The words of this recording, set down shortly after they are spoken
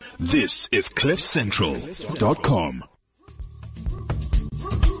This is CliffCentral.com.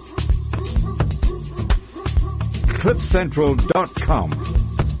 CliffCentral.com.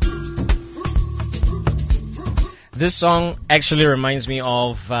 This song actually reminds me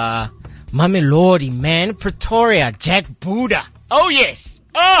of Mamelodi, man, Pretoria, Jack Buddha. Oh yes.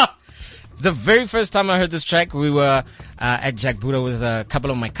 The very first time I heard this track, we were at Jack Buddha with a couple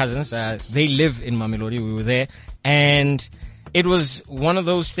of my cousins. They live in Mamelodi. We were there, and it was one of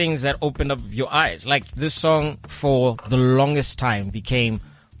those things that opened up your eyes. Like, this song for the longest time became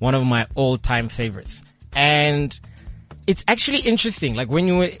one of my all-time favorites. And it's actually interesting. Like,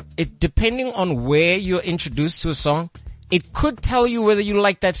 depending on where you're introduced to a song, it could tell you whether you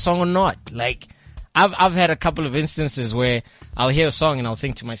like that song or not. Like, I've had a couple of instances where I'll hear a song and I'll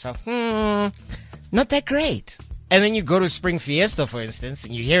think to myself, not that great. And then you go to Spring Fiesta, for instance,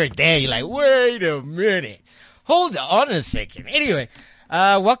 and you hear it there, you're like, wait a minute. Hold on a second. Anyway,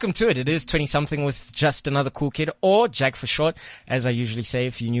 welcome to it. It is 20-something with just another cool kid, or Jack for short. As I usually say,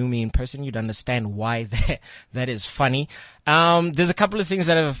 if you knew me in person, you'd understand why that is funny. There's a couple of things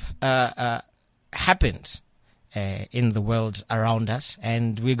that have happened in the world around us,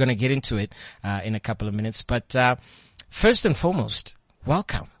 and we're going to get into it in a couple of minutes. But first and foremost,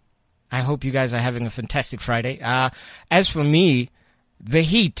 welcome. I hope you guys are having a fantastic Friday. As for me, the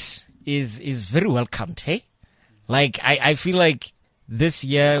heat is very welcomed, hey? Like, I feel like this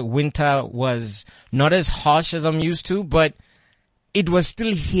year winter was not as harsh as I'm used to, but it was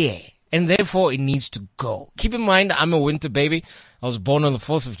still here, and therefore it needs to go. Keep in mind, I'm a winter baby. I was born on the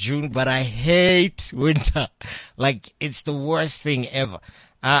 4th of June, but I hate winter. Like, it's the worst thing ever.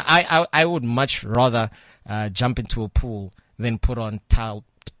 I would much rather jump into a pool than put on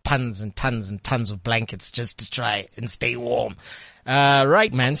tons and tons and tons of blankets just to try and stay warm.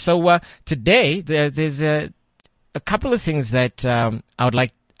 Right, man. So today there's a couple of things that I would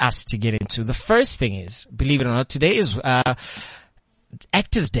like us to get into. The first thing is, believe it or not, today is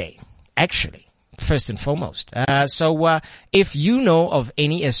Actors Day, actually, first and foremost. So if you know of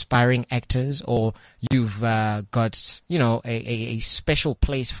any aspiring actors, or you've got, a special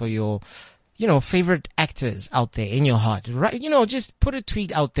place for your, favorite actors out there in your heart, right? Just put a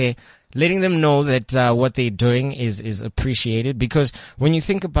tweet out there letting them know that what they're doing is appreciated. Because when you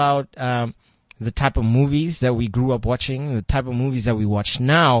think about the type of movies that we grew up watching, the type of movies that we watch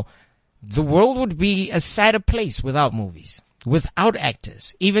now, the world would be a sadder place without movies, without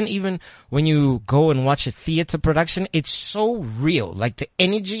actors. Even when you go and watch a theater production, it's so real. Like, the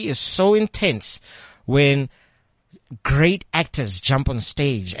energy is so intense when great actors jump on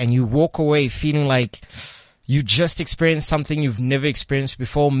stage and you walk away feeling like you just experienced something you've never experienced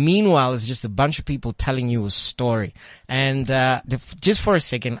before. Meanwhile, it's just a bunch of people telling you a story. And just for a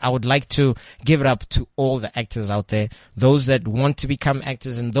second, I would like to give it up to all the actors out there, those that want to become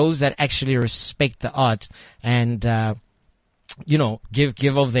actors and those that actually respect the art and,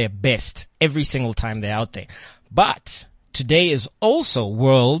 give of their best every single time they're out there. But today is also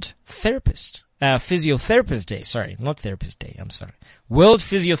World Physiotherapist Day. Sorry, not Therapist Day. I'm sorry. World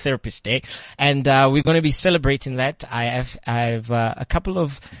Physiotherapist Day. And, we're going to be celebrating that. I have a couple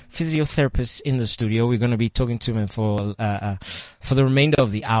of physiotherapists in the studio. We're going to be talking to them for the remainder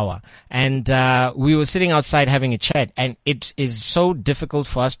of the hour. And, we were sitting outside having a chat, and it is so difficult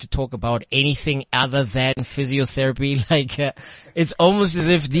for us to talk about anything other than physiotherapy. Like, it's almost as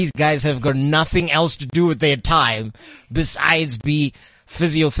if these guys have got nothing else to do with their time besides be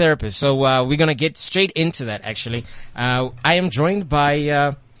physiotherapist. So we're going to get straight into that, actually. I am joined by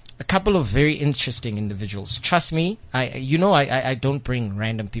a couple of very interesting individuals. Trust me, I don't bring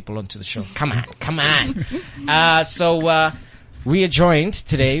random people onto the show. Come on. So we are joined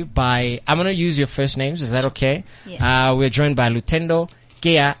today by, I'm going to use your first names. Is that okay? Yeah. We're joined by Lutendo,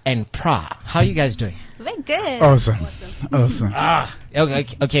 Gea, and Pra. How are you guys doing? Very good. Awesome.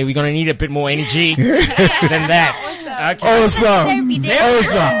 Okay, we're gonna need a bit more energy than that. Okay.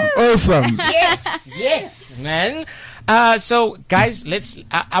 Awesome. Yes, man. So guys,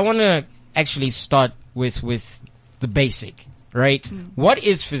 I want to actually start with the basic, right? What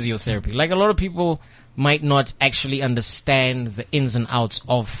is physiotherapy? Like, a lot of people might not actually understand the ins and outs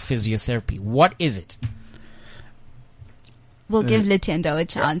of physiotherapy. What is it? We'll give Lutendo a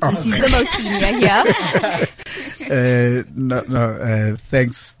chance since he's the most senior here.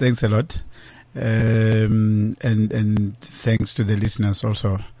 Thanks a lot. And thanks to the listeners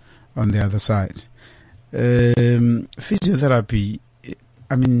also on the other side. Physiotherapy,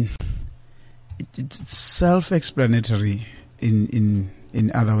 I mean, it's self-explanatory in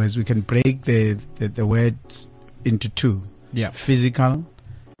other ways. We can break the word into two. Yeah. Physical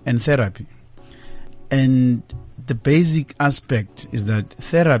and therapy. And the basic aspect is that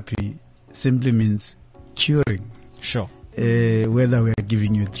therapy simply means curing. Sure. Whether we are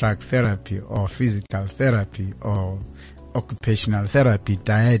giving you drug therapy or physical therapy or occupational therapy,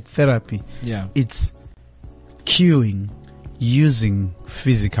 diet therapy, Yeah. it's curing using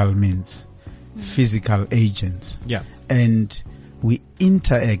physical means, physical agents. Yeah. And we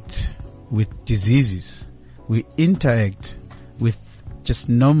interact with diseases. We interact with just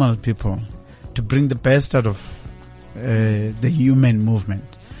normal people to bring the best out of the human movement.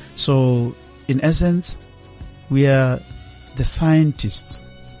 So, in essence, we are the scientists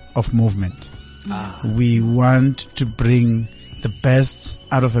of movement. We want to bring the best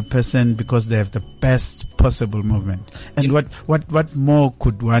out of a person because they have the best possible movement. And what more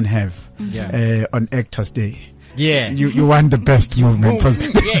could one have on Actors Day? Yeah. You want the best movement.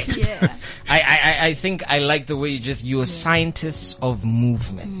 Yes. Yeah. I think I like the way you're scientists of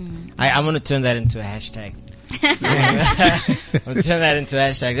movement. I'm going to turn that into a hashtag. I'm going to turn that into a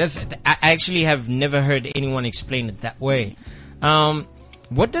hashtag. I actually have never heard anyone explain it that way.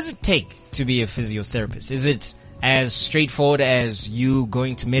 What does it take to be a physiotherapist? Is it as straightforward as you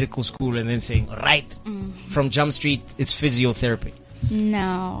going to medical school and then saying, right, from Jump Street, it's physiotherapy?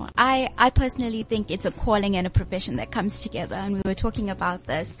 No, I personally think it's a calling and a profession that comes together. And we were talking about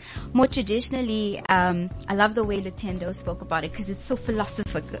this more traditionally. I love the way Lutendo spoke about it because it's so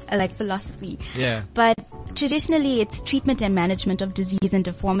philosophy. Yeah. But traditionally, it's treatment and management of disease and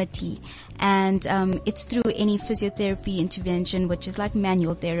deformity. And it's through any physiotherapy intervention, which is like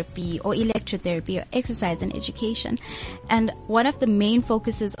manual therapy or electrotherapy or exercise and education. And one of the main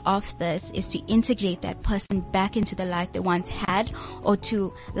focuses of this is to integrate that person back into the life they once had, or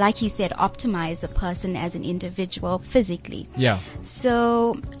to, like he said, optimize the person as an individual physically. Yeah.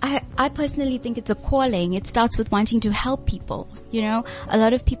 So I personally think it's a calling. It starts with wanting to help people. You know, a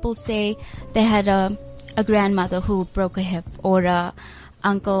lot of people say they had a grandmother who broke a hip, or a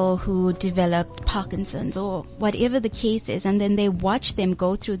uncle who developed Parkinson's, or whatever the case is, and then they watch them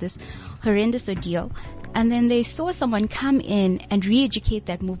go through this horrendous ordeal, and then they saw someone come in and re-educate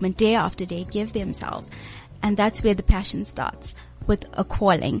that movement day after day, give themselves, and that's where the passion starts, with a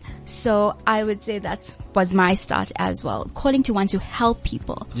calling. So I would say that was my start as well, calling to want to help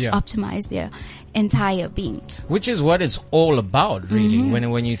people optimize their entire being. Which is what it's all about, really,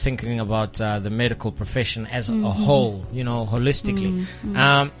 when you're thinking about the medical profession as a whole, you know, holistically.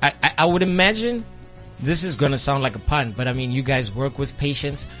 I would imagine, this is going to sound like a pun, but I mean, you guys work with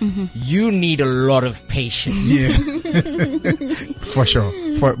patients. You need a lot of patience. Yeah. For sure.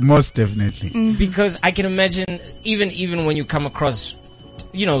 For most definitely. Because I can imagine, even when you come across,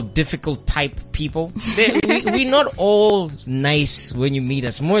 you know, difficult type people, we're not all nice when you meet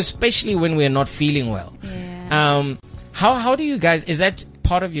us, more especially when we're not feeling well. Yeah. How do you guys, is that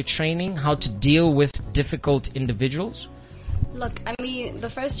part of your training, how to deal with difficult individuals? Look, I mean, the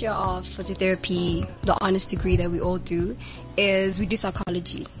first year of physiotherapy, the honest degree that we all do, is we do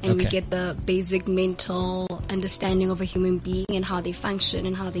psychology, and we get the basic mental understanding of a human being and how they function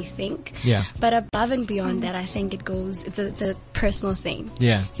and how they think. Yeah. But above and beyond that, I think it's a personal thing.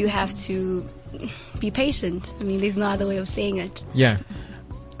 Yeah. You have to be patient. I mean, there's no other way of saying it. Yeah.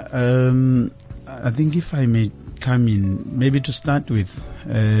 I think if I may come in, maybe to start with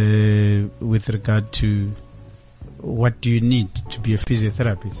regard to what do you need to be a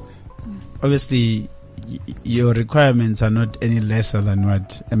physiotherapist? Obviously, your requirements are not any lesser than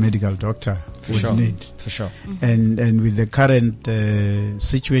what a medical doctor would need. For sure. And with the current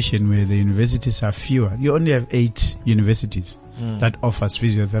situation where the universities are fewer, you only have 8 universities that offers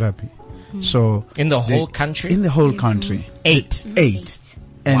physiotherapy. So in the whole country? In the whole country. 8. 8.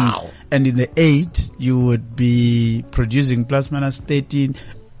 And, wow. And in the 8, you would be producing plus minus 13,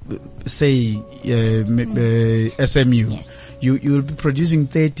 say SMU. Yes. You will be producing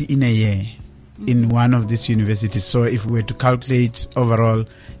 30 in a year in one of these universities. So if we were to calculate overall,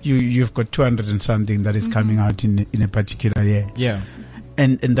 you've got 200 and something that is coming out in a particular year. Yeah.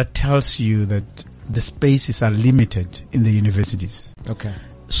 And that tells you that the spaces are limited in the universities. Okay.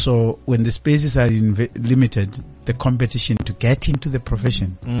 So when the spaces are limited, the competition to get into the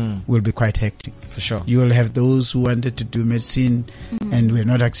profession will be quite hectic. For sure. You will have those who wanted to do medicine and were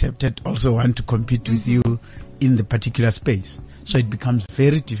not accepted, also want to compete with you in the particular space. So it becomes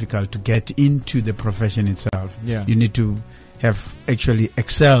very difficult to get into the profession itself. Yeah. You need to have actually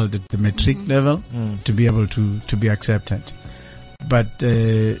excelled at the matric level to be able to be accepted. But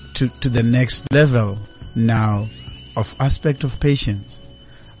to the next level now of aspect of patients,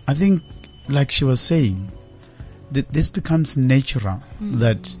 I think, like she was saying, that this becomes natural,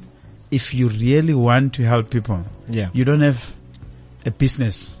 that if you really want to help people, you don't have a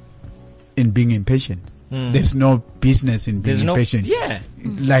business in being impatient. There's no business in being patient. Yeah.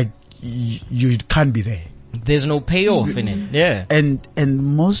 Like you can't be there. There's no payoff in it. Yeah. And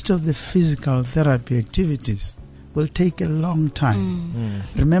most of the physical therapy activities will take a long time.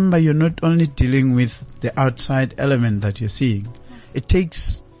 Remember, you're not only dealing with the outside element that you're seeing. It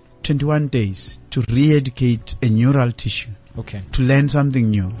takes 21 days to re-educate a neural tissue. Okay. To learn something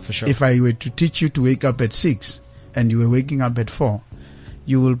new. For sure. If I were to teach you to wake up at 6 and you were waking up at 4,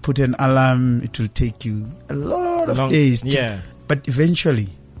 you will put an alarm. It will take you a lot of days. But eventually,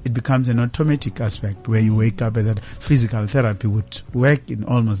 it becomes an automatic aspect where you wake up and that physical therapy would work in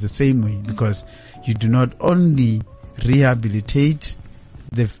almost the same way, because you do not only rehabilitate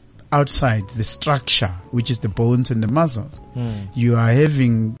the outside, the structure, which is the bones and the muscles. You are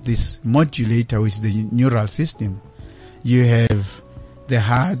having this modulator, which is the neural system. You have the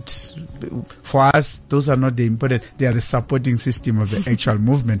heart. For us, those are not the important. They are the supporting system of the actual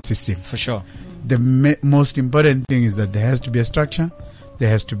movement system. For sure. The most important thing is that there has to be a structure. There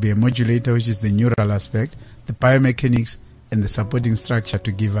has to be a modulator, which is the neural aspect, the biomechanics, and the supporting structure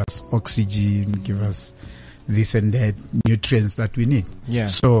to give us oxygen, give us this and that, nutrients that we need. Yeah.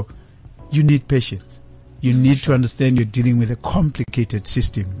 So you need patience. You need to understand you're dealing with a complicated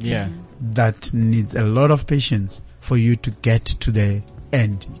system. Yeah. That needs a lot of patience for you to get to the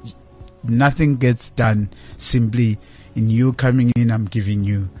end. Nothing gets done simply in you coming in, I'm giving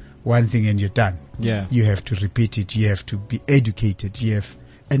you one thing and you're done. Yeah. You have to repeat it. You have to be educated.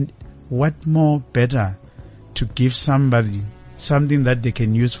 And what more better to give somebody something that they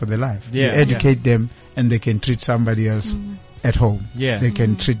can use for their life. Yeah. You educate them and they can treat somebody else at home. Yeah. They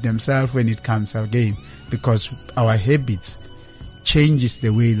can treat themselves when it comes again, because our habits changes the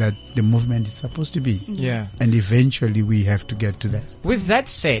way that the movement is supposed to be. Yeah. And eventually we have to get to that. With that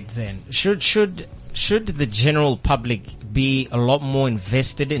said, then, should the general public be a lot more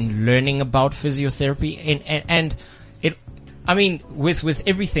invested in learning about physiotherapy? And it, I mean, with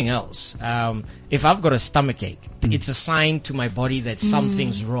everything else, if I've got a stomach ache, it's a sign to my body that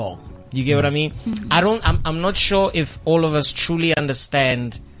something's wrong. You get what I mean? I'm not sure if all of us truly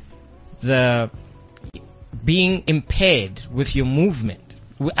understand the being impaired with your movement.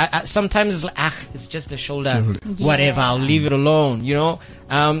 Sometimes it's like, it's just a shoulder, whatever, I'll leave it alone, you know?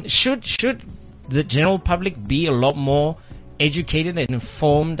 Should the general public be a lot more educated and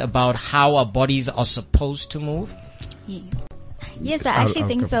informed about how our bodies are supposed to move? Yes, I actually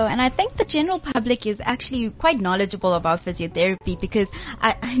think so. And I think the general public is actually quite knowledgeable about physiotherapy, because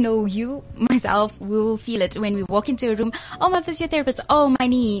I know you, myself, will feel it when we walk into a room. Oh, my physiotherapist. Oh, my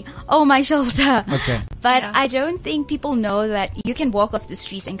knee. Oh, my shoulder. Okay. But I don't think people know that you can walk off the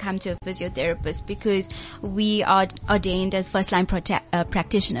streets and come to a physiotherapist, because we are ordained as first-line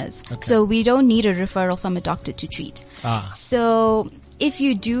practitioners. Okay. So we don't need a referral from a doctor to treat. So if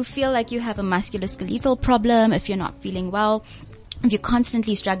you do feel like you have a musculoskeletal problem, if you're not feeling well, if you're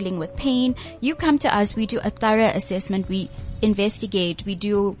constantly struggling with pain, you come to us. We do a thorough assessment. We investigate. We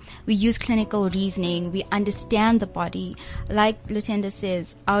use clinical reasoning. We understand the body. Like Lutenda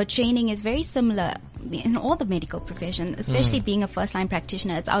says, our training is very similar in all the medical profession, especially being a first-line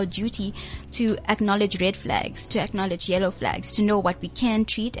practitioner. It's our duty to acknowledge red flags, to acknowledge yellow flags, to know what we can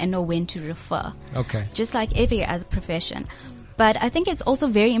treat and know when to refer. Okay. Just like every other profession. But I think it's also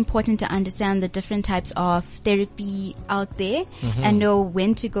very important to understand the different types of therapy out there and know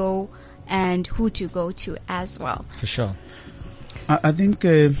when to go and who to go to as well. For sure. I think,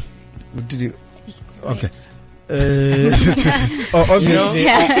 did you, okay. You know,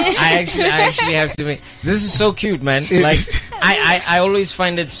 I actually have to make, this is so cute, man. Like, I always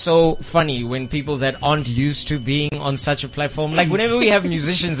find it so funny when people that aren't used to being on such a platform, like whenever we have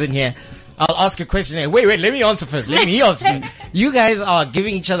musicians in here, I'll ask a question. Wait, let me answer first. Let me answer. You guys are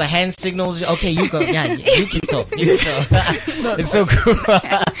giving each other hand signals. Okay, you go. Yeah, you can talk. It's so cool.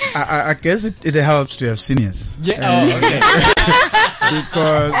 I guess it helps to have seniors. Yeah. Okay.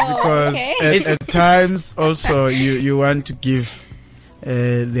 because at times also you want to give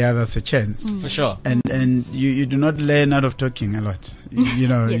the others a chance. For sure. And you do not learn out of talking a lot. You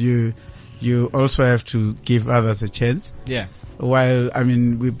know, you also have to give others a chance. Yeah. While, I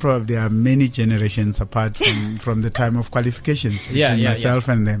mean, we probably are many generations apart from the time of qualifications between myself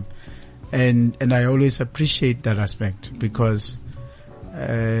and them. And I always appreciate that aspect, because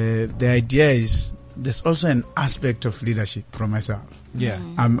the idea is there's also an aspect of leadership from myself. Yeah.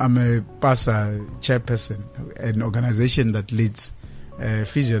 I'm a PASA chairperson, an organization that leads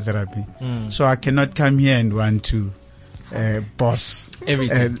physiotherapy. So I cannot come here and want to boss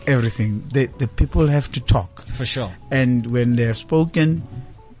everything. The people have to talk. For sure. And when they have spoken,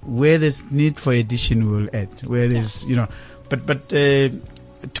 where there's need for addition, we will add. Where there's, you know, but to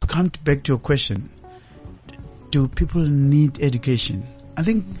come back to your question, do people need education? I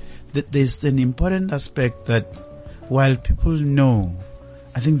think that there's an important aspect that while people know,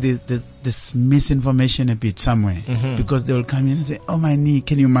 I think there's misinformation a bit somewhere, because they will come in and say, oh, my knee,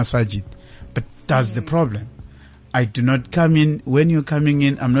 can you massage it? But that's the problem. I do not come in, when you're coming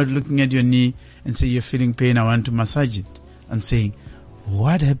in, I'm not looking at your knee and say you're feeling pain, I want to massage it. I'm saying,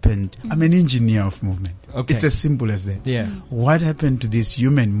 what happened? I'm an engineer of movement. Okay. It's as simple as that. Yeah. What happened to this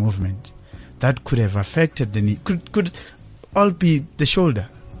human movement that could have affected the knee? Could all be the shoulder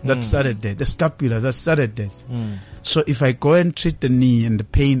that started there, the scapula that started there. So if I go and treat the knee and the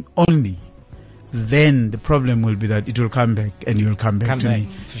pain only, then the problem will be that it will come back and you will come back to me.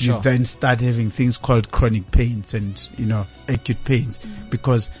 Sure. You then start having things called chronic pains and, acute pains,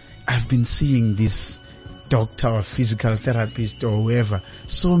 because I've been seeing this doctor or physical therapist or whoever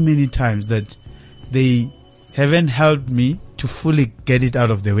so many times that they haven't helped me to fully get it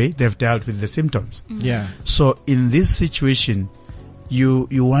out of the way. They've dealt with the symptoms. Yeah. So in this situation, you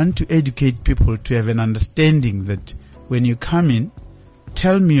want to educate people to have an understanding that when you come in,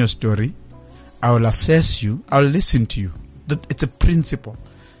 tell me your story, I will assess you, I'll listen to you. That it's a principle.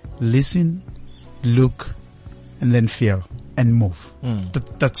 Listen, look, and then feel and move.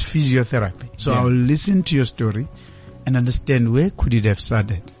 That's physiotherapy. So I will listen to your story and understand where could it have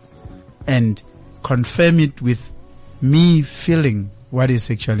started, and confirm it with me feeling what is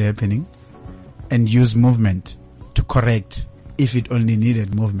actually happening, and use movement to correct if it only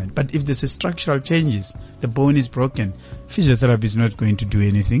needed movement. But if there's a structural changes, the bone is broken, physiotherapy is not going to do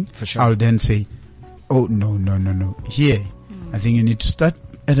anything. For sure. I'll then say, oh, no. Here, I think you need to start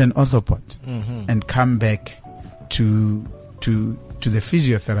at an orthopod and come back to the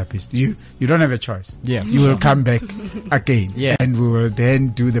physiotherapist. You don't have a choice. Yeah. You will come back again. Yeah. And we will then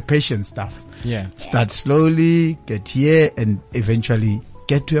do the patient stuff. Yeah. Start slowly, get here, and eventually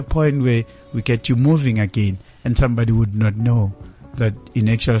get to a point where we get you moving again, and somebody would not know that in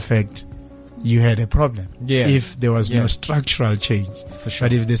actual fact you had a problem. Yeah. If there was no structural change. For sure.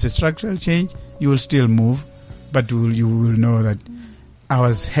 But if there's a structural change, you will still move, but you will know that I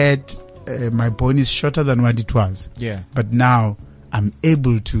was hurt, my bone is shorter than what it was. Yeah. But now I'm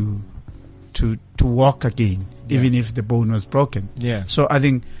able to walk again, even if the bone was broken. Yeah. So I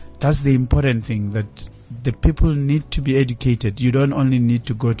think that's the important thing, that the people need to be educated. You don't only need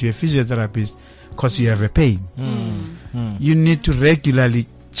to go to a physiotherapist because you have a pain. You need to regularly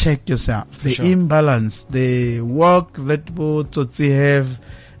check yourself. The imbalance, the work that both have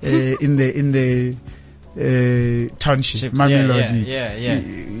in the township, Mamelodi,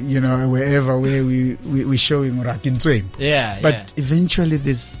 wherever where we showing Rakin Twim. But eventually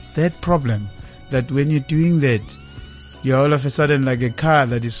there's that problem that when you're doing that, you're all of a sudden like a car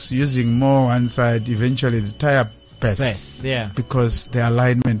that is using more one side, eventually the tire bursts. Because the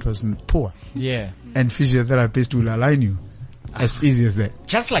alignment was poor. And physiotherapist will align you as easy as that.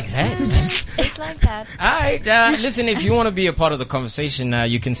 Just like that. Just like that. All right. Listen, if you want to be a part of the conversation,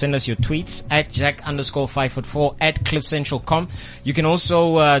 you can send us your tweets at Jack_5'4" at CliffCentral.com. You can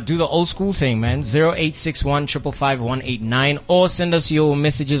also do the old school thing, man. 0861 555 189, or send us your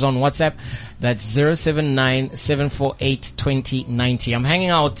messages on WhatsApp. That's 079 748 2090. I'm hanging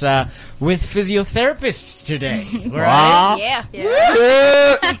out with physiotherapists today. Right? Yeah.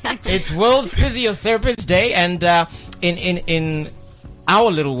 It's World Physiotherapist Day, and in our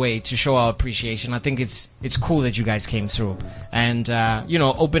little way to show our appreciation, I think it's cool that you guys came through and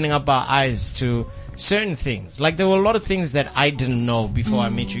opening up our eyes to certain things. Like, there were a lot of things that I didn't know before I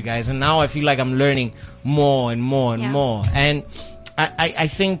met you guys, and now I feel like I'm learning more and more and more. And I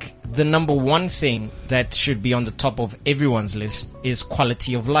think the number one thing that should be on the top of everyone's list is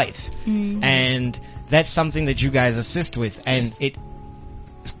quality of life. And that's something that you guys assist with. And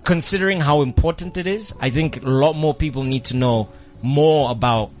considering how important it is, I think a lot more people need to know more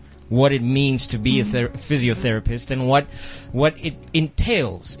about what it means to be a physiotherapist and what it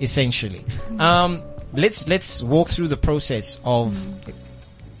entails, essentially. Let's walk through the process of,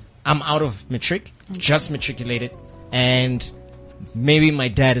 I'm out of matric, just matriculated, and maybe my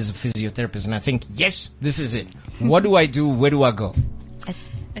dad is a physiotherapist, and I think, yes, this is it. What do I do? Where do I go?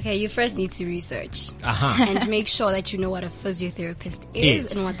 Okay, you first need to research and make sure that you know what a physiotherapist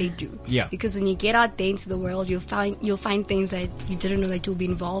is and what they do. Yeah. Because when you get out there into the world, you'll find things that you didn't know that you'll be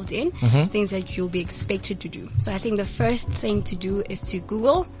involved in, things that you'll be expected to do. So I think the first thing to do is to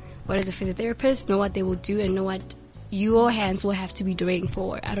Google what is a physiotherapist, know what they will do, and know what your hands will have to be doing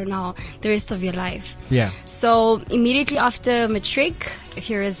for, I don't know, the rest of your life. Yeah. So immediately after matric, if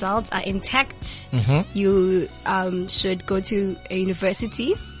your results are intact, you should go to a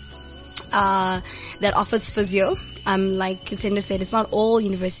university that offers physio, like Katenda said, it's not all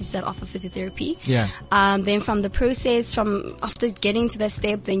universities that offer physiotherapy. Yeah. Then from the process, after getting to that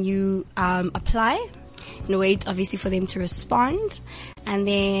step, then you apply and wait, obviously, for them to respond. And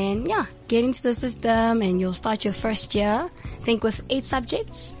then, get into the system, and you'll start your first year, I think, with 8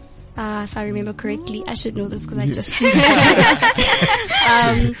 subjects. If I remember correctly, I should know this because I just.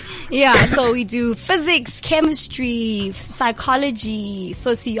 So we do physics, chemistry, psychology,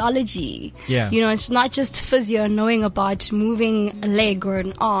 sociology. Yeah. It's not just physio, knowing about moving a leg or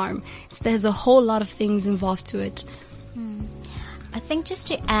an arm. There's a whole lot of things involved to it. I think just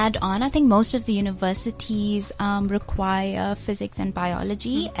to add on, I think most of the universities require physics and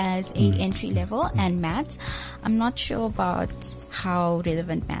biology as a entry level, and maths. I'm not sure about how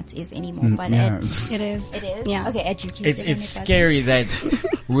relevant maths is anymore, but it is. It is? Yeah. Okay, educated. It's scary that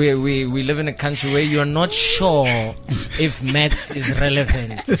we live in a country where you're not sure if maths is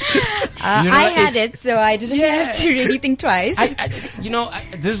relevant. I had it, so I didn't have to really think twice.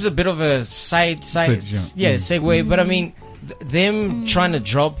 This is a bit of a segue, but I mean, them trying to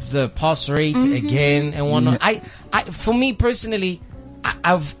drop the pass rate again and whatnot. For me personally,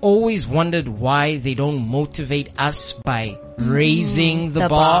 I've always wondered why they don't motivate us by raising the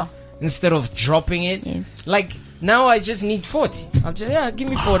bar instead of dropping it. Yes. Like, now I just need 40. I'll just, give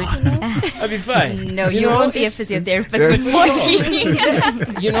me 40. I'll be fine. No, you won't be a physiotherapist with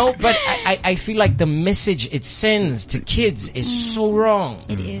 40. But I feel like the message it sends to kids is so wrong.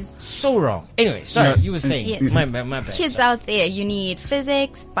 It is. So wrong. Anyway, sorry, you were saying. Yes. My bad. Kids out there, you need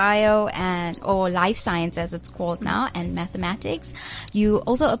physics, bio, or life science as it's called now, and mathematics. You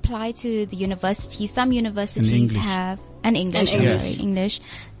also apply to the university. Some universities have... And English. English.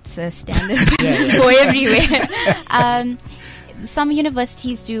 It's a standard for everywhere. Some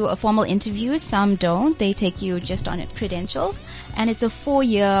universities do a formal interview, some don't. They take you just on credentials, and it's a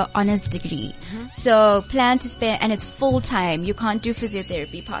 4-year honors degree. So plan to spend, and it's full time. You can't do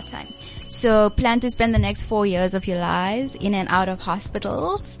physiotherapy part time. So plan to spend the next 4 years of your lives in and out of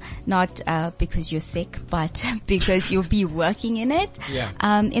hospitals, not because you're sick, but because you'll be working in it. Yeah.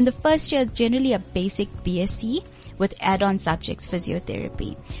 In the first year, generally a basic BSc with add-on subjects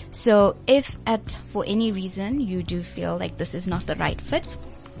physiotherapy. So if for any reason you do feel like this is not the right fit,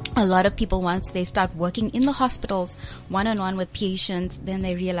 a lot of people, once they start working in the hospitals one-on-one with patients, then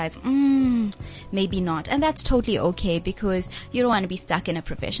they realize, maybe not. And that's totally okay, because you don't want to be stuck in a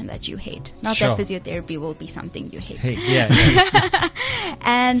profession that you hate. Not that physiotherapy will be something you hate.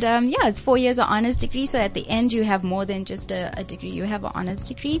 And it's 4 years of honors degree. So at the end, you have more than just a degree. You have an honors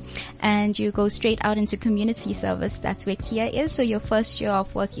degree, and you go straight out into community service. That's where Kia is. So your first year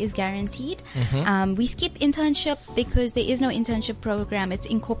of work is guaranteed. We skip internship because there is no internship program. It's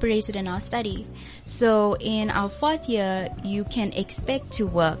incorporated in our study. So in our 4th year, you can expect to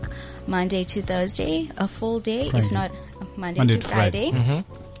work Monday to Thursday, a full day, Friday. If not Monday to Friday.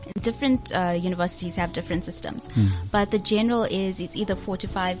 Different universities have different systems, but the general is it's either 4 to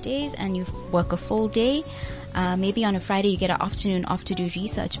 5 days, and you work a full day. Maybe on a Friday you get an afternoon off to do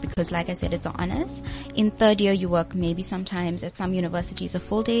research, because like I said, it's honors. In 3rd year you work maybe sometimes at some universities a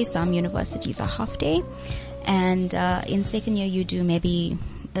full day, some universities a half day, and in 2nd year you do maybe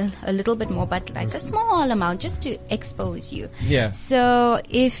a little bit more, but like a small amount just to expose you. Yeah. So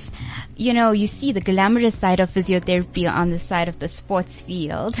if, you see the glamorous side of physiotherapy on the side of the sports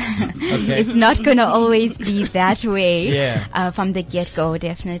field, it's not going to always be that way from the get-go,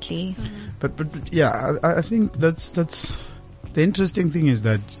 definitely. But I think that's the interesting thing is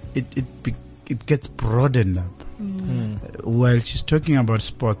that it gets broadened up. While she's talking about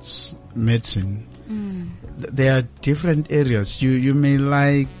sports medicine, there are different areas. You may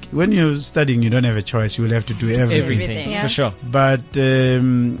like, when you're studying, you don't have a choice. You will have to do everything. For sure. But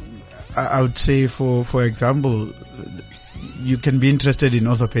I would say, for example, you can be interested in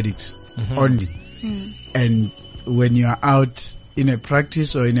orthopedics only. And when you are out in a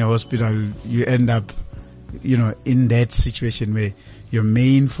practice or in a hospital, you end up, in that situation where your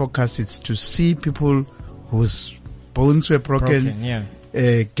main focus is to see people whose bones were broken.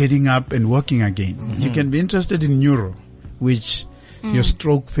 Getting up and walking again. You can be interested in neuro, which your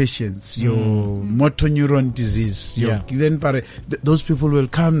stroke patients, your motor neuron disease, your Guillain-Barré, those people will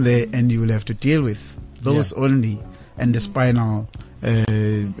come there and you will have to deal with those only, and the spinal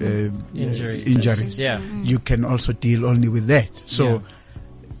injuries. You can also deal only with that. So,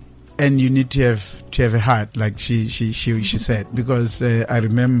 and you need to have a heart, like she said, because I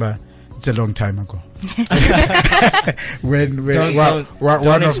remember it's a long time ago. when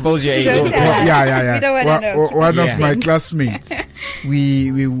don't expose your age. We don't want to know. One of my classmates,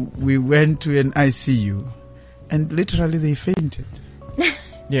 we went to an ICU, and literally they fainted.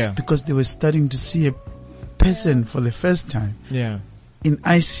 Because they were starting to see a person for the first time Yeah. in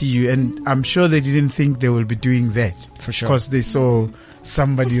ICU, and I'm sure they didn't think they will be doing that. For sure. Because they saw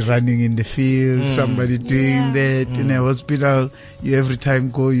somebody running in the field, somebody doing that in a hospital. You every time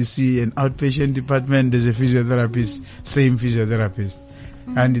go, you see an outpatient department, there's a physiotherapist, same physiotherapist.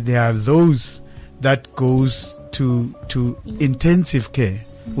 And there are those that goes to intensive care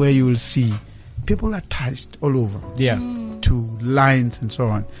where you will see people are touched all over. Yeah. To lines and so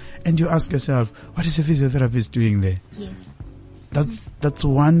on. And you ask yourself, what is a physiotherapist doing there? Yes. That's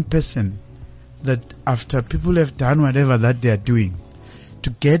one person that after people have done whatever that they are doing, to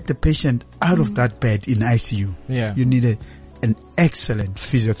get the patient out of that bed in ICU, Yeah. you need an excellent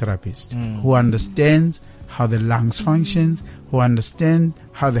physiotherapist who understands how the lungs functions, who understands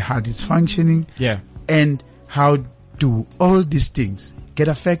how the heart is functioning, Yeah. and how do all these things get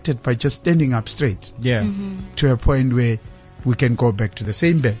affected by just standing up straight Yeah. to a point where we can go back to the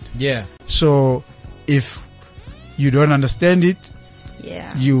same bed. Yeah. So if you don't understand it,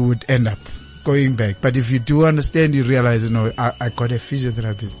 Yeah. you would end up going back. But if you do understand, you realize, I got a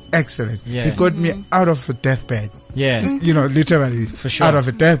physiotherapist. Excellent. Yeah. He got me out of a deathbed. Yeah. Literally For sure. out of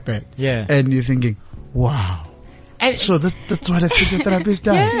a deathbed. Yeah. And you're thinking, wow. And So that's what a physiotherapist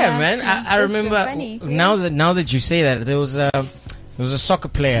does. yeah, man. I remember so funny. now that you say that, there was a soccer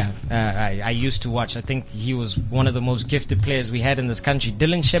player I used to watch. I think he was one of the most gifted players we had in this country.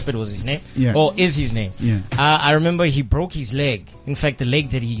 Dylan Shepherd was his name, Yeah. or is his name. Yeah. I remember he broke his leg. In fact, the leg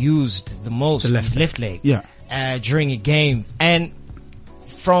that he used the most, The left his left leg, Yeah. during a game. And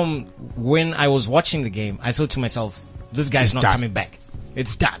from when I was watching the game, I thought to myself, this guy's It's not done. coming back.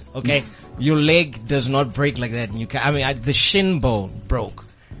 It's done. Okay. Your leg does not break like that. And you can, the shin bone broke.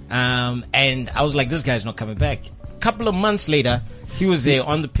 And I was like, this guy's not coming back. Couple of months later, he was there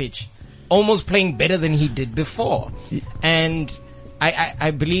on the pitch, almost playing better than he did before. And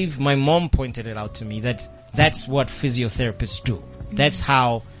I believe my mom pointed it out to me that that's what physiotherapists do. That's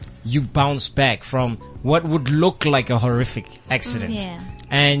how you bounce back from what would look like a horrific accident. Yeah.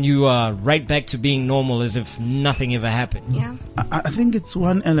 And you are right back to being normal as if nothing ever happened. Yeah. I think it's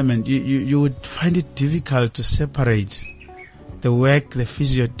one element. You would find it difficult to separate the work the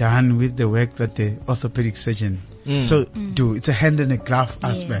physio done with the work that the orthopedic surgeon do. It's a hand and a glove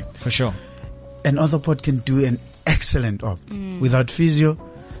aspect. For sure. An orthopod can do an excellent op. Without physio,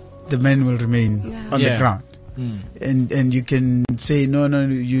 the man will remain on Yeah. the ground. And you can say, no,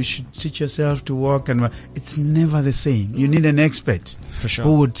 you should teach yourself to walk, and it's never the same. You need an expert For sure.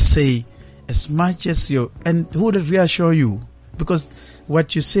 who would say as much as and who would reassure you, because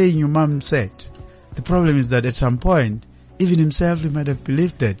what you say your mom said, the problem is that at some point, even himself, he might have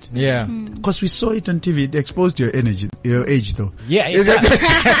believed that. Yeah. Because we saw it on TV, it exposed your age though. Yeah.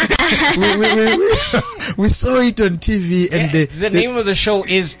 we saw it on TV, and the name of the show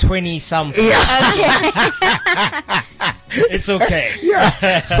is 20 something. It's okay.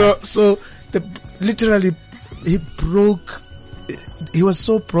 Yeah. So literally, he broke. He was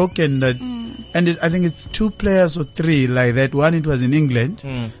so broken that, and I think it's 2 players or 3 like that. One, it was in England,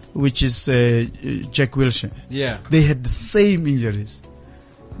 which is Jack Wilshere. Yeah. They had the same injuries,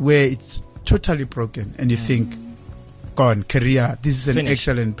 where it's totally broken, and you think, gone, career. This is an Finished.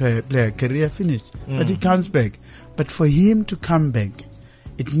 excellent player, career finished. But he comes back. But for him to come back,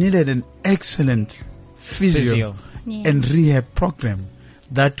 it needed an excellent physio. Yeah. and rehab program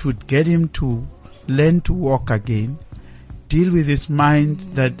that would get him to learn to walk again, deal with his mind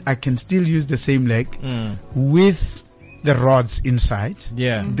that I can still use the same leg with the rods inside.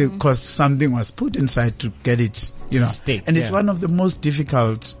 Yeah. Because something was put inside to get it, stick, and it's yeah. one of the most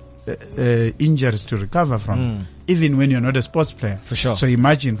difficult injuries to recover from, even when you're not a sports player. For sure. So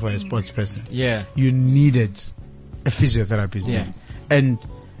imagine for a sports person, Yeah. you needed a physiotherapist. Yeah. And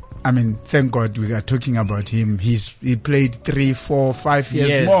I mean, thank God we are talking about him. He played 3, 4, 5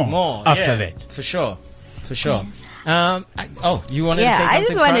 years more after yeah, that. For sure. You wanted to say Yeah, something? I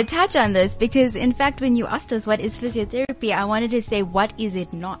just want to Fran? touch on this because, in fact, when you asked us what is physiotherapy, I wanted to say what is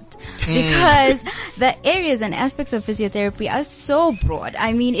it not? Because the areas and aspects of physiotherapy are so broad.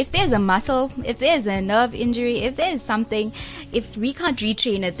 I mean, if there's a muscle, if there's a nerve injury, if there's something, if we can't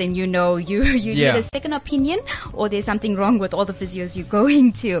retrain it, then you need a second opinion, or there's something wrong with all the physios you're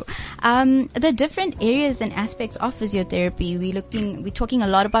going to. The different areas and aspects of physiotherapy, we're talking a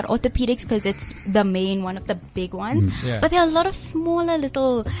lot about orthopedics because it's the main one of the big ones. Yeah. But there are a lot of smaller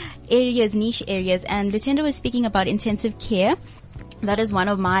little areas, niche areas, and Lutendo was speaking about intensive care. That is one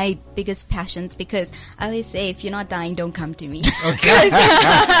of my biggest passions, because I always say, if you're not dying, don't come to me. Okay.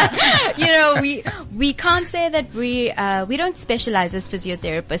 You know, we can't say that we don't specialize as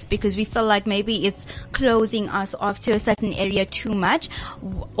physiotherapists, because we feel like maybe it's closing us off to a certain area too much.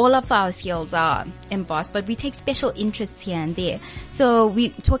 All of our skills are embossed, but we take special interests here and there. So we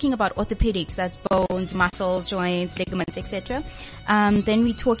talking about orthopedics, that's bones, muscles, joints, ligaments, etc. Then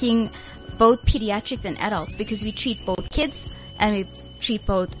we're talking both pediatrics and adults, because we treat both kids and we treat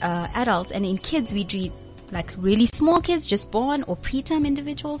both adults. And in kids, we treat like really small kids, just born, or preterm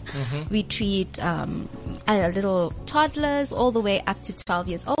individuals. We treat little toddlers all the way up to 12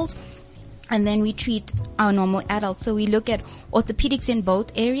 years old. And then we treat our normal adults. So we look at orthopedics in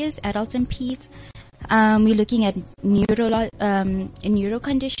both areas, adults and peds. We're looking at neuro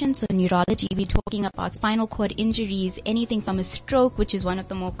conditions, so neurology. We're talking about spinal cord injuries, anything from a stroke, which is one of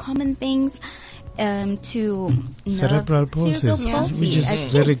the more common things, to cerebral palsy, which is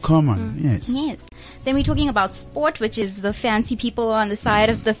very common. Yes. Then we're talking about sport, which is the fancy people on the side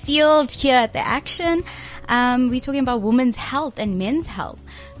of the field here at the action. We're talking about women's health and men's health,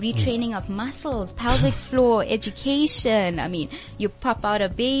 retraining of muscles, pelvic floor, education. I mean, you pop out a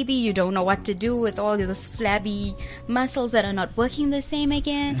baby, you don't know what to do with all those flabby muscles that are not working the same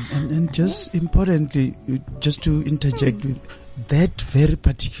again. And just importantly, just to interject with that very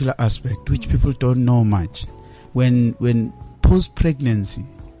particular aspect, which people don't know much, when post-pregnancy,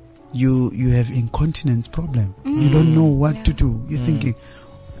 you have incontinence problem. You don't know what to do. You're thinking,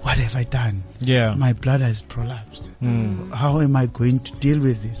 what have I done? Yeah. My bladder is prolapsed. How am I going to deal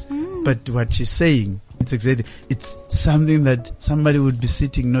with this? But what she's saying, it's something that somebody would be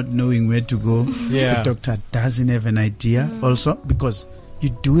sitting not knowing where to go. The doctor doesn't have an idea also, because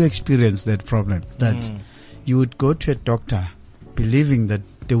you do experience that problem, that you would go to a doctor believing that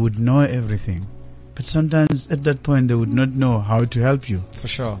they would know everything. But sometimes at that point they would not know how to help you. For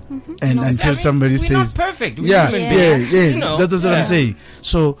sure. And until somebody we're says, not perfect. We're yes, you know, that is what I'm saying.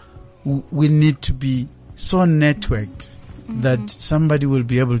 So we need to be so networked that somebody will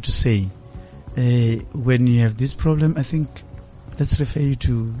be able to say, when you have this problem, I think let's refer you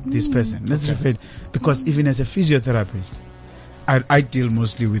to this person. Let's refer, because even as a physiotherapist, I deal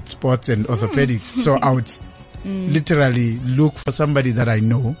mostly with sports and orthopedics. So I would literally look for somebody that I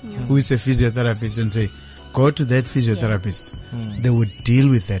know who is a physiotherapist and say, go to that physiotherapist. They would deal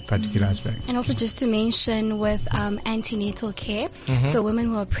with that particular aspect. And also just to mention with antenatal care, so women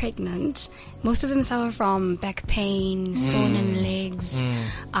who are pregnant, most of them suffer from back pain, swollen legs,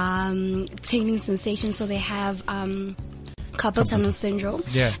 tingling sensation, so they have carpal tunnel syndrome,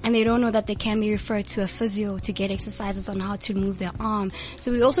 and they don't know that they can be referred to a physio to get exercises on how to move their arm.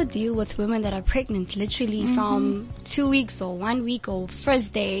 So we also deal with women that are pregnant literally from 2 weeks or 1 week or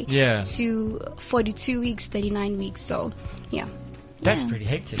first day to 42 weeks, 39 weeks. So that's pretty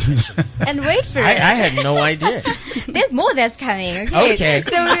hectic, actually. And wait for it. I had no idea. There's more that's coming. Okay.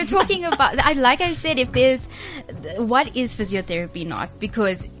 So we're talking about, like I said, if there's, what is physiotherapy not?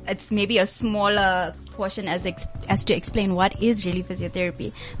 Because it's maybe a smaller portion as to explain what is really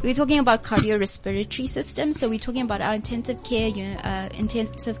physiotherapy. We're talking about cardiorespiratory systems. So we're talking about our intensive care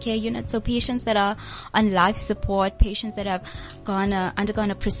units. So patients that are on life support, patients that have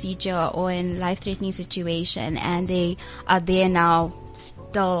undergone a procedure or in life-threatening situation, and they are there now.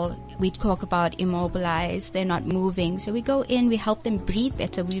 Still, we talk about immobilized, they're not moving. So we go in, we help them breathe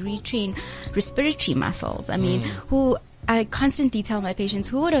better, we retrain respiratory muscles. I mean, I constantly tell my patients,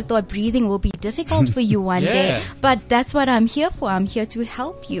 who would have thought breathing will be difficult for you one day? But that's what I'm here for. I'm here to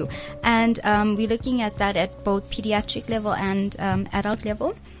help you. And we're looking at that at both pediatric level and adult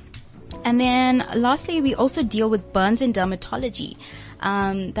level. And then lastly, we also deal with burns and dermatology.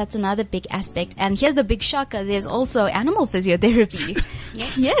 That's another big aspect. And here's the big shocker. There's also animal physiotherapy.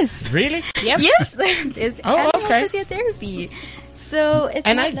 Yes. Really? Yep. Yes. There's animal physiotherapy. So it's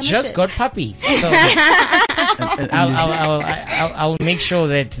and I limited. just got puppies. So I'll make sure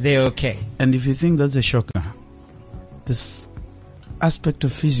that they're okay. And if you think that's a shocker, this aspect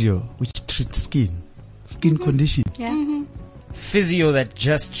of physio which treats skin condition. Physio that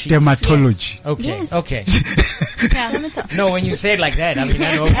just treats dermatology. Yes. Okay. Yes. Okay. No, when you say it like that, I mean,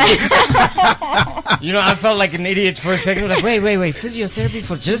 I know. I felt like an idiot for a second. Like, wait. Physiotherapy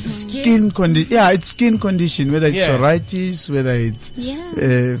for just the skin? condition. Yeah, it's skin condition, whether it's psoriasis, whether it's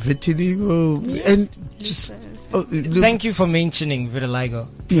vitiligo, and just. Thank you for mentioning vitiligo.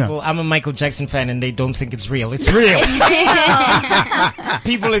 People, I'm a Michael Jackson fan and they don't think it's real. It's real.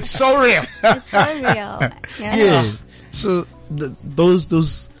 People, it's so real. It's so real. Yeah. So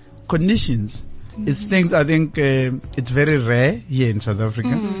those conditions, it's things I think it's very rare here in South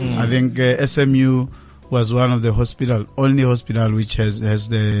Africa. I think SMU was one of the only hospital which has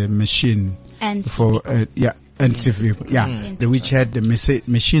the machine And for which had the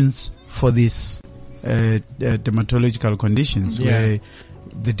machines for these dermatological conditions where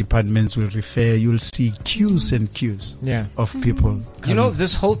the departments will refer. You'll see queues and queues of people. You know,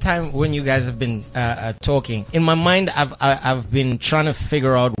 this whole time when you guys have been talking, in my mind, I've been trying to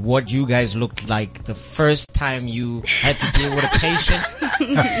figure out what you guys looked like the first time you had to deal with a patient.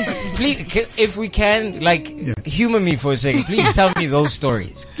 Please, if we can, humor me for a second. Please tell me those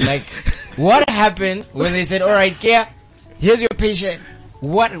stories. Like, what happened when they said, "All right, Kia, here's your patient."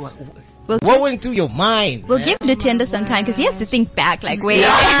 What went through your mind? We'll give Lutenda some time because he has to think back. Like, wait,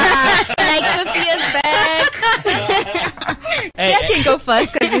 like 50 years back. Hey, I can go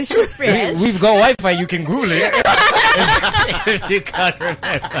first because she's fresh. We've got Wi-Fi. You can Google it. If you can't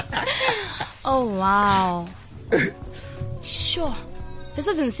remember. Oh wow. Sure. This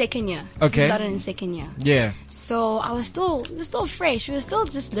was in second year. Okay. It started in second year. Yeah. So we were still fresh. We were still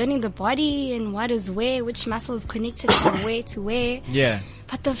just learning the body and what is where, which muscle is connected from where to where. Yeah.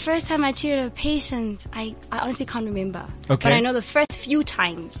 But the first time I treated a patient, I honestly can't remember. Okay. But I know the first few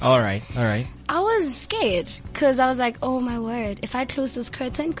times. All right. I was scared because I was like, oh my word, if I close this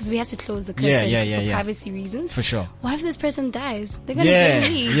curtain, because we had to close the curtain for privacy reasons. For sure. What if this person dies? They're going to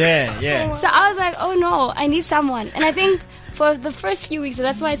blame me. Yeah. So I was like, oh no, I need someone. And I think for the first few weeks, so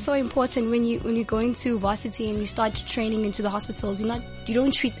that's why it's so important when you go into varsity and you start training into the hospitals, you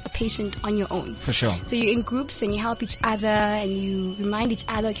don't treat a patient on your own. For sure. So you're in groups and you help each other and you remind each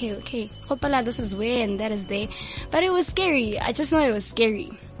other, okay, hopala, this is where and that is there. But it was scary. I just know it was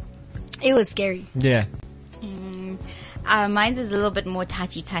scary. It was scary. Yeah. Mine is a little bit more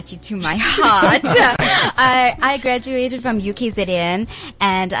touchy to my heart. I graduated from UKZN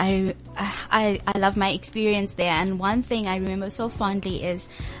and I love my experience there. And one thing I remember so fondly is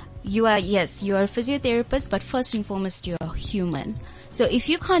you are a physiotherapist, but first and foremost, you're a human. So if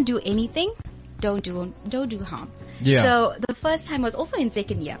you can't do anything, don't do harm. Yeah. So the first time was also in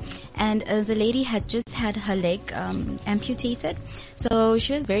second year, and the lady had just had her leg amputated. So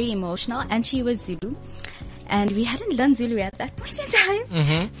she was very emotional, and she was Zulu. And we hadn't learned Zulu at that point in time.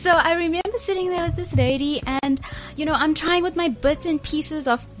 Mm-hmm. So I remember sitting there with this lady and, I'm trying with my bits and pieces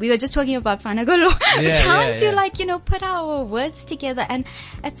of, we were just talking about Fanagolo, trying to put our words together. And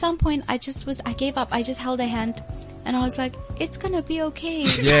at some point I gave up. I just held her hand and I was like, it's gonna be okay.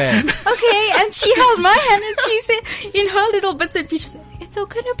 Yeah. Okay. And she held my hand and she said, in her little bits and pieces, it's all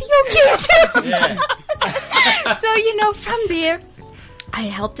gonna be okay too. Yeah. So, from there, I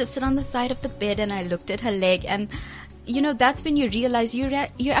helped her sit on the side of the bed and I looked at her leg and, that's when you realize you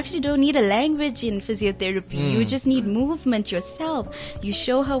actually don't need a language in physiotherapy. You just need movement yourself. You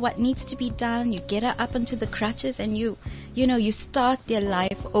show her what needs to be done. You get her up onto the crutches and you start their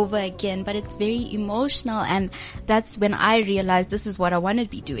life over again. But it's very emotional, and that's when I realized this is what I want to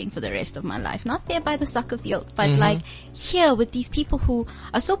be doing for the rest of my life. Not there by the soccer field, but here with these people who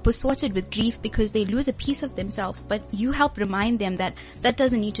are so besotted with grief because they lose a piece of themselves. But you help remind them that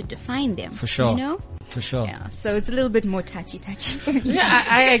doesn't need to define them. For sure. For sure. Yeah, so it's a little bit more touchy for me. Yeah,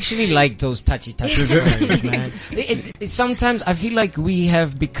 I actually like those touchy stories, man. Sometimes I feel like we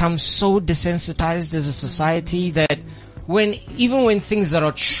have become so desensitized as a society that even when things that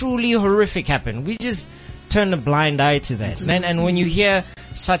are truly horrific happen, we just turn a blind eye to that. And when you hear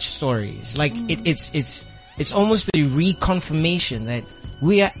such stories, it's almost a reconfirmation that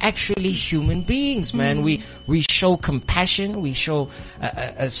we are actually human beings, man. We show compassion, we show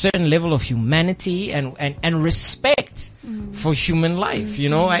a certain level of humanity and respect for human life.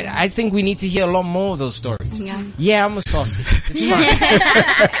 I think we need to hear a lot more of those stories. Yeah, I'm a softie. It's fine.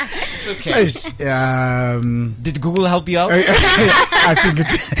 It's okay. Did Google help you out? I think it.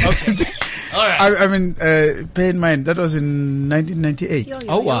 Okay. All right. Bear in mind that was in 1998.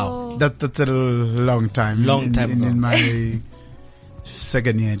 Oh wow. That's a long time. Long time ago. In my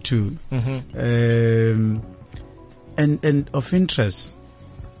second year too. And of interest,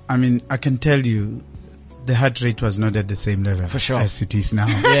 I can tell you the heart rate was not at the same level for sure as it is now.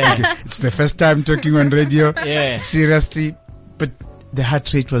 Yeah. It's the first time talking on radio. Yeah. Seriously, but the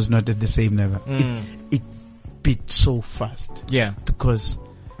heart rate was not at the same level. It beat so fast. Yeah. Because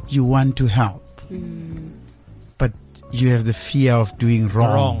you want to help, but you have the fear of doing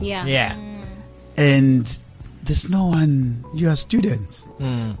wrong. Yeah. And there's no one. You are students,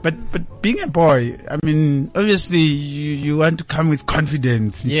 but being a boy, obviously you want to come with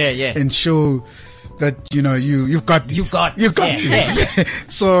confidence, and show that you've got this. You've got this.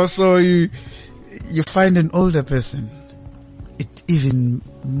 So you find an older person, it even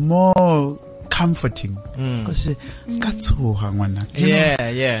more comforting because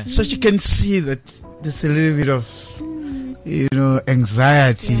Yeah. so she can see that there's a little bit of,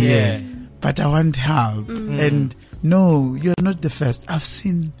 anxiety here, but I want help. And no, you're not the first. I've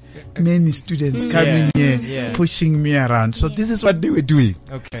seen many students coming here, pushing me around. So this is what they were doing.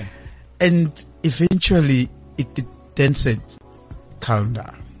 Okay. And eventually it then said, calm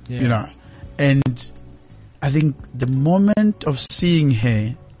down, and I think the moment of seeing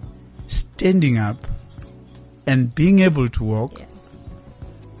her standing up and being able to walk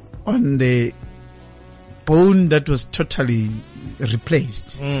on the bone that was totally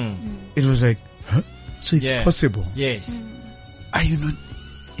replaced, it was like, huh? So it's possible. Yes. Are you not,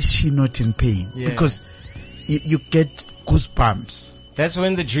 is she not in pain? Because you get goosebumps. That's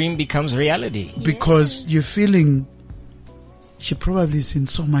when the dream becomes reality. Because you're feeling she probably is in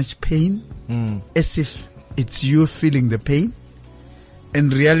so much pain, as if it's you feeling the pain.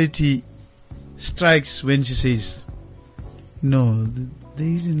 And reality strikes when she says, no, there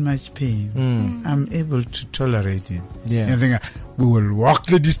isn't much pain. I'm able to tolerate it. And I think, we will walk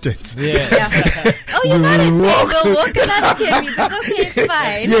the distance. Oh, you got it. We'll walk another 10 meters. Okay, it's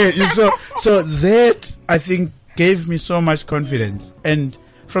fine. So that, I think, gave me so much confidence. And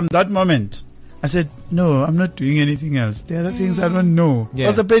from that moment, I said, no, I'm not doing anything else. There are other things I don't know.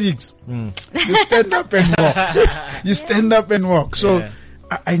 Orthopedics. You stand up and walk. You stand up and walk. So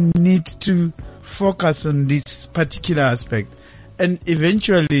I need to focus on this particular aspect. And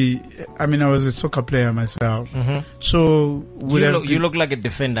eventually, I mean, I was a soccer player myself. So you look like a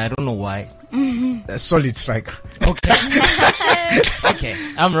defender. I don't know why. A solid striker. Okay. Okay,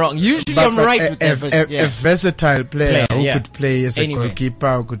 I'm wrong. Usually I'm right with that. A versatile player who could play as a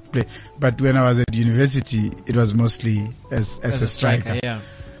goalkeeper, who could play. But when I was at university, it was mostly as a striker.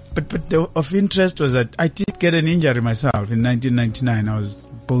 But the of interest was that I did get an injury myself in 1999.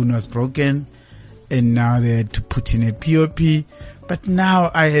 Bone was broken, and now they had to put in a POP. But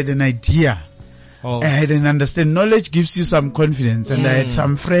now I had an idea. I had an understanding. Knowledge gives you some confidence, and I had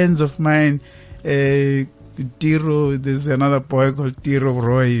some friends of mine. Tiro, there's another boy called Tiro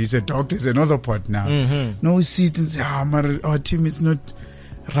Roy. He's a doctor. He's another part now. No, we sit and say, our team is not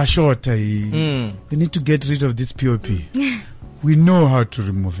Rashota. We need to get rid of this POP. We know how to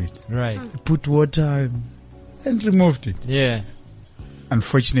remove it. Right. Put water and removed it. Yeah.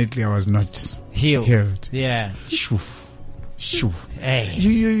 Unfortunately, I was not healed. Yeah. Shoo. Hey.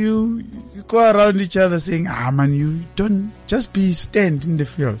 You go around each other saying, man, you don't just stand in the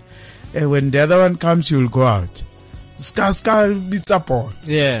field. When the other one comes, you'll go out. Scar beats up on.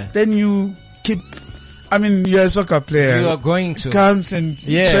 Yeah. Then you keep, you're a soccer player. You are going to. Comes and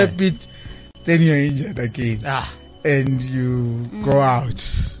trap it, then you're injured again. And you go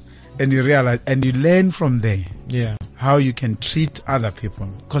out and you realize, and you learn from there. Yeah. How you can treat other people.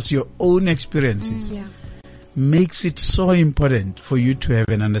 Because your own experiences makes it so important for you to have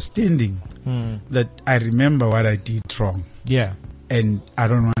an understanding that I remember what I did wrong. Yeah. And I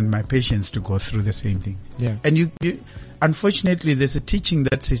don't want my patients to go through the same thing. Yeah. And you unfortunately, there's a teaching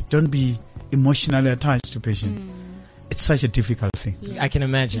that says don't be emotionally attached to patients. It's such a difficult thing. I can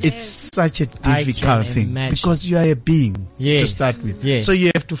imagine. It's such a difficult thing because you are a being to start with. Yes. So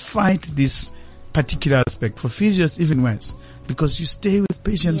you have to fight this particular aspect. For physios, even worse, because you stay with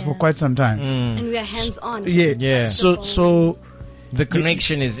patients for quite some time. And we are hands-on. So the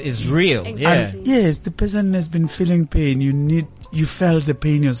connection is real. Exactly. Yeah. Yes, the person has been feeling pain. You felt the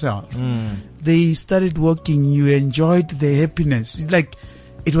pain yourself. They started working. You enjoyed the happiness. Like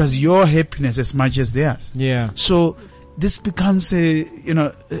it was your happiness as much as theirs. Yeah. So this becomes a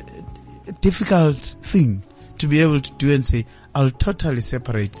difficult thing to be able to do and say, I'll totally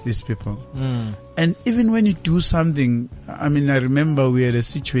separate these people. And even when you do something, I remember we had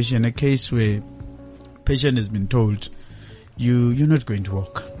a case where patient has been told, you're not going to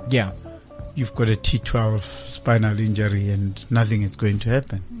walk. Yeah. You've got a T12 spinal injury and nothing is going to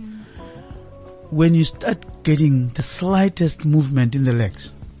happen. When you start getting the slightest movement in the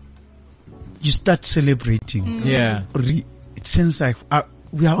legs, you start celebrating. Yeah. It seems like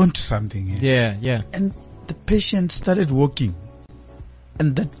we are onto something here. Yeah. And the patient started walking.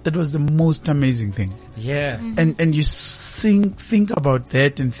 And that was the most amazing thing. Yeah. And you think about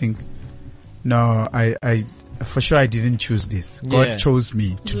that and think, no, I for sure I didn't choose this. God chose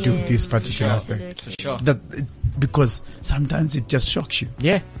me to do this particular thing. For sure. Because sometimes it just shocks you.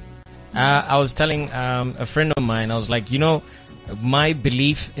 Yeah. I was telling a friend of mine, I was like, my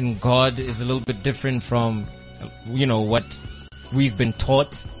belief in God is a little bit different from, what we've been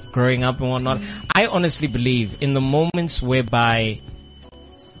taught growing up and whatnot. I honestly believe in the moments whereby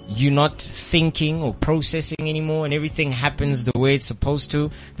you're not thinking or processing anymore and everything happens the way it's supposed to,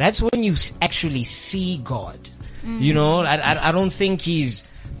 that's when you actually see God. I don't think he's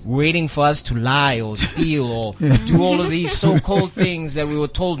waiting for us to lie or steal or do all of these so-called things that we were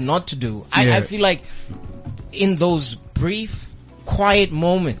told not to do. I feel like in those brief, quiet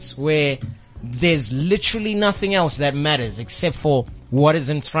moments where there's literally nothing else that matters except for what is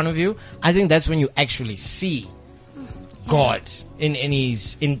in front of you, I think that's when you actually see God in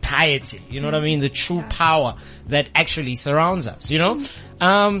his entirety. You know what I mean? The true power that actually surrounds us, you know?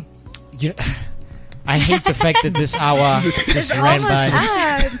 I hate the fact that this hour just ran by.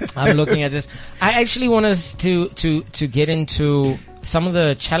 I'm looking at this. I actually want us to get into some of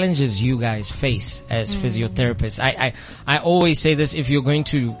the challenges you guys face as physiotherapists. I always say this: if you're going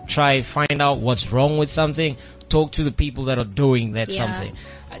to try find out what's wrong with something, talk to the people that are doing that something.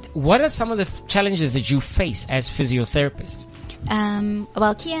 What are some of the challenges that you face as physiotherapists?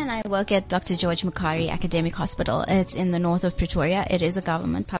 Well, Kia and I work at Dr. George Mukhari Academic Hospital. It's in the north of Pretoria. It is a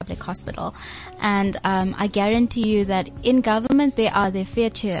government public hospital. And I guarantee you that in government there are their fair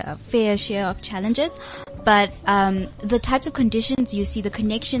share of challenges. But the types of conditions you see, the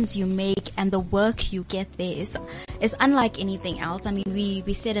connections you make, and the work you get there is unlike anything else. I mean,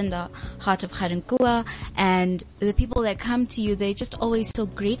 we sit in the heart of Ga-Rankuwa, and the people that come to you, they're just always so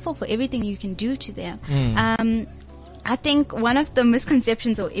grateful for everything you can do to them. I think one of the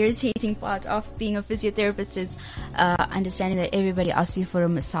misconceptions or irritating part of being a physiotherapist is understanding that everybody asks you for a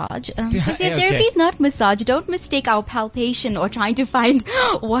massage. Physiotherapy is not massage. Don't mistake our palpation or trying to find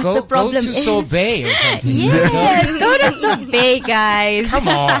what the problem is. Go to Sorbet or something. Yes, go to Sorbet, guys. Come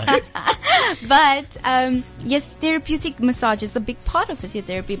on. But yes, therapeutic massage is a big part of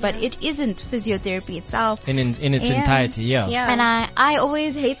physiotherapy, but it isn't physiotherapy itself. In its entirety, And I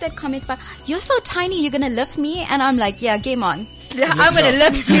always hate that comment about, you're so tiny, you're going to lift me? And I'm like, yeah, game on. I'm going to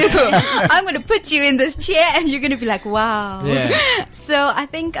lift you. I'm going to put you in this chair and you're going to be like, wow. Yeah. So I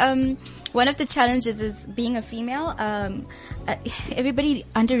think one of the challenges is being a female. Everybody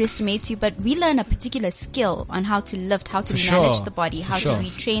underestimates you, but we learn a particular skill on how to lift, how to manage the body, how to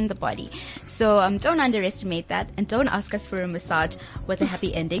retrain the body. So don't underestimate that, and don't ask us for a massage with a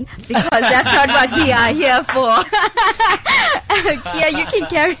happy ending, because that's not what we are here for. Yeah, you can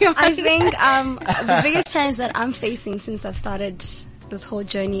carry on. I think the biggest challenge that I'm facing since I've started this whole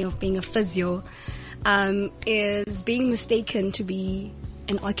journey of being a physio is being mistaken to be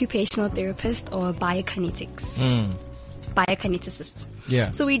an occupational therapist or a biokineticist. Biokineticist.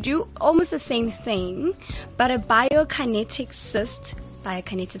 Yeah. So we do almost the same thing, but a biokineticist,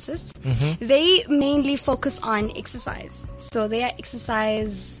 they mainly focus on exercise. So they are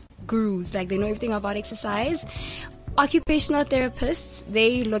exercise gurus, like they know everything about exercise. Occupational therapists,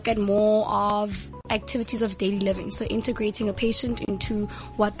 they look at more of activities of daily living, so integrating a patient into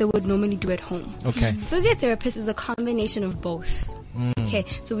what they would normally do at home. Okay. Physiotherapist is a combination of both. Okay,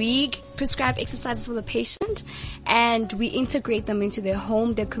 so we prescribe exercises for the patient and we integrate them into their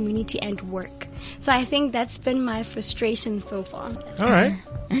home, their community, and work. So I think that's been my frustration so far. All right.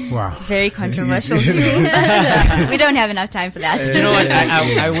 Wow. Very controversial too. We don't have enough time for that. You know what?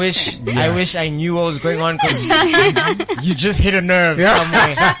 I wish I knew what was going on, because you just hit a nerve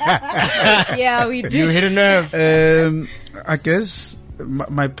somewhere. Yeah, we do. You hit a nerve. I guess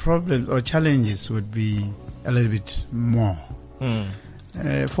my problem or challenges would be a little bit more.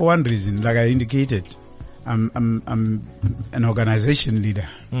 For one reason, like I indicated, I'm an organization leader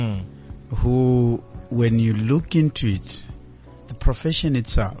who, when you look into it, the profession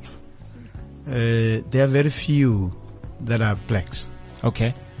itself, there are very few that are blacks.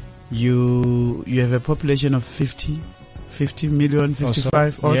 Okay. You have a population of 50 million,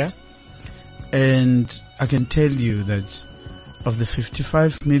 55 odd. Yeah. And I can tell you that of the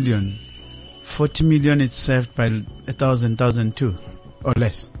 55 million, 40 million is served by 1,002 or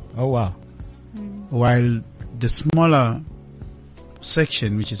less. Oh, wow. While the smaller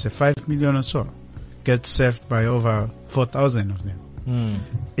section, which is a 5 million or so, gets served by over 4,000 of them.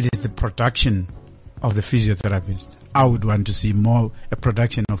 It is the production of the physiotherapist. I would want to see a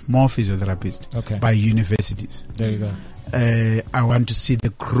production of more physiotherapists by universities. There you go. I want to see the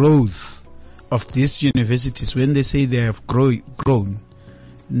growth of these universities. When they say they have grown,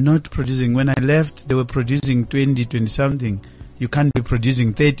 not producing. When I left, they were producing 20 something. You can't be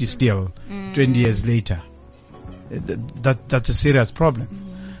producing 30 still, 20 years later. That's a serious problem.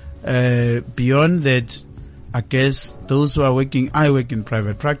 Beyond that, I guess those who are working, I work in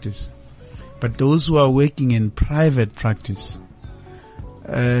private practice, but those who are working in private practice,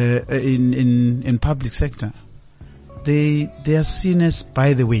 in public sector, they are seen as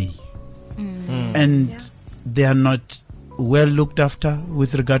by the way, and they are not well looked after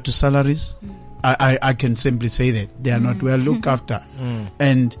with regard to salaries. I can simply say that they are not well looked after,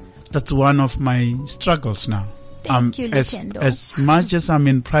 and that's one of my struggles now. Thank you, as much as I'm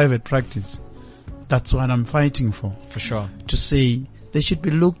in private practice, that's what I'm fighting for. For sure. To say they should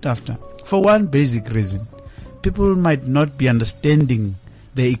be looked after. For one basic reason. People might not be understanding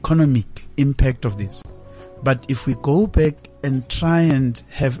the economic impact of this. But if we go back and try and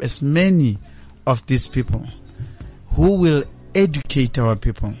have as many of these people who will educate our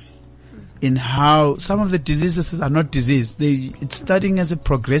people in how some of the diseases are not disease. It's starting as a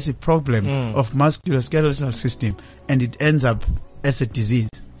progressive problem of musculoskeletal system, and it ends up as a disease.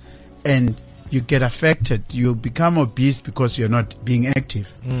 And you get affected. You become obese because you're not being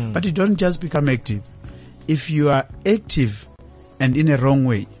active. But you don't just become active. If you are active and in a wrong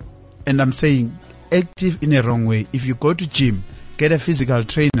way, and I'm saying active in a wrong way, if you go to gym, get a physical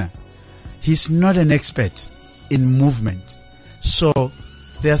trainer, he's not an expert in movement. So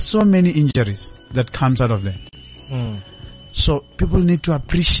there are so many injuries that comes out of that. So people need to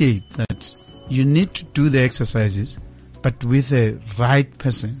appreciate that you need to do the exercises, but with the right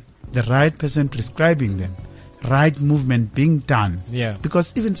person prescribing them, right movement being done. Yeah.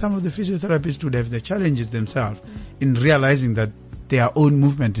 Because even some of the physiotherapists would have the challenges themselves in realizing that their own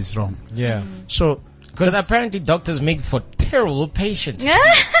movement is wrong. Yeah. So, because apparently doctors make for terrible patients.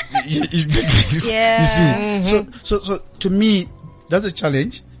 you see, so to me, that's a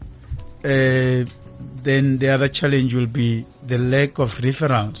challenge. Then the other challenge will be the lack of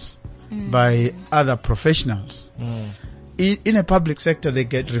referrals by other professionals. In a public sector, they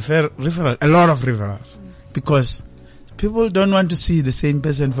get a lot of referrals because people don't want to see the same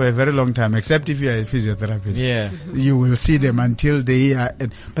person for a very long time, except if you are a physiotherapist. Yeah. You will see them until they are,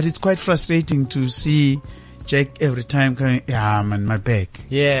 but it's quite frustrating to see Jack every time coming, man, my back.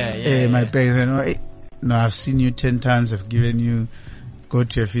 My back. No, I've seen you 10 times. I've given you, go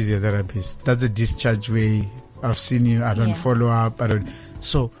to a physiotherapist. That's a discharge way. I've seen you. I don't follow up.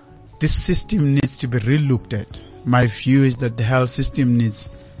 So this system needs to be re-looked at. My view is that the health system needs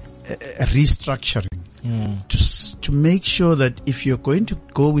a restructuring to make sure that if you're going to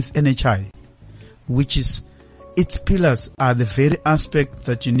go with NHI, which is its pillars are the very aspect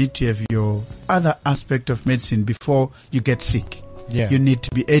that you need to have your other aspect of medicine before you get sick. You need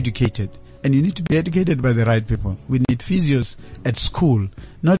to be educated. And you need to be educated by the right people. We need physios at school,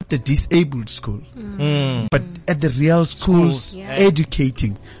 not the disabled school, but at the real schools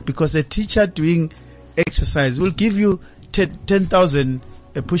educating. Because a teacher doing exercise will give you 10,000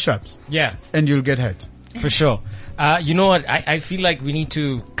 push-ups. Yeah. And you'll get hurt. For sure. You know what? I feel like we need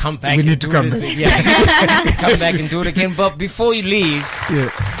to come back. We need to come back. Come back and do it again. But before you leave,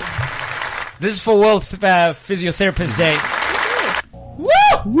 this is for World Physiotherapist Day.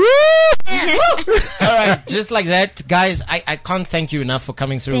 Woo! All right, just like that, guys. I can't thank you enough for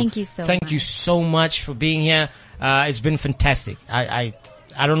coming through. Thank you so much. Thank you so much for being here. It's been fantastic. I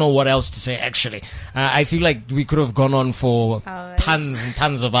don't know what else to say, actually. I feel like we could have gone on for tons and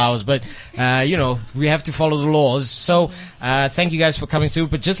tons of hours, but, we have to follow the laws. So, thank you guys for coming through.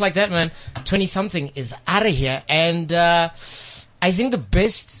 But just like that, man, 20-something is out of here. And, I think the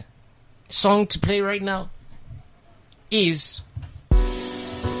best song to play right now is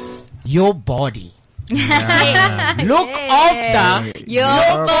Your Body. Look after your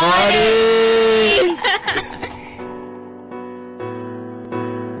body.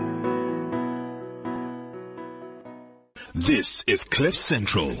 This is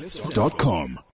CliffCentral.com.